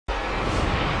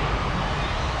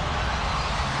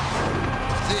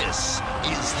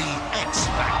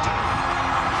XFactor.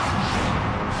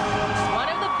 One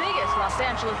of the biggest Los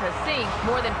Angeles has seen.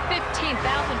 More than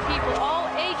 15,000 people, all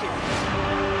ages.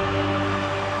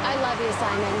 I love you,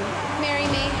 Simon. Marry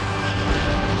me.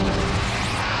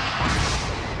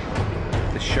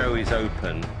 The show is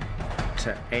open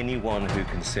to anyone who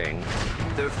can sing.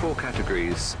 There are 4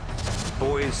 categories: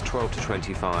 boys 12 to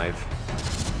 25,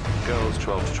 girls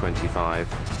 12 to 25,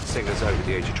 singers over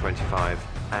the age of 25,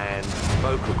 and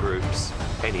vocal groups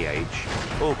any age,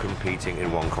 all competing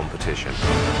in one competition.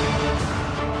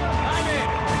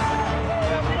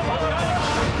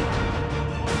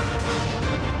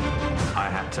 I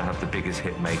had to have the biggest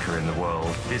hit maker in the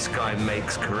world. This guy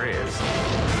makes careers.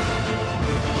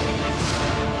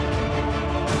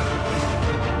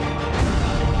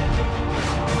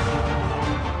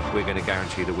 We're going to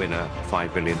guarantee the winner a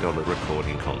 $5 million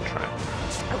recording contract.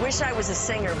 I wish I was a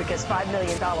singer because $5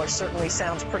 million certainly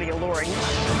sounds pretty alluring.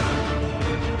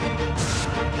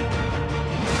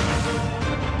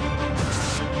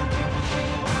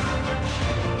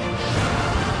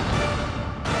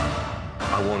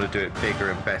 I want to do it bigger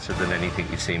and better than anything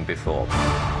you've seen before.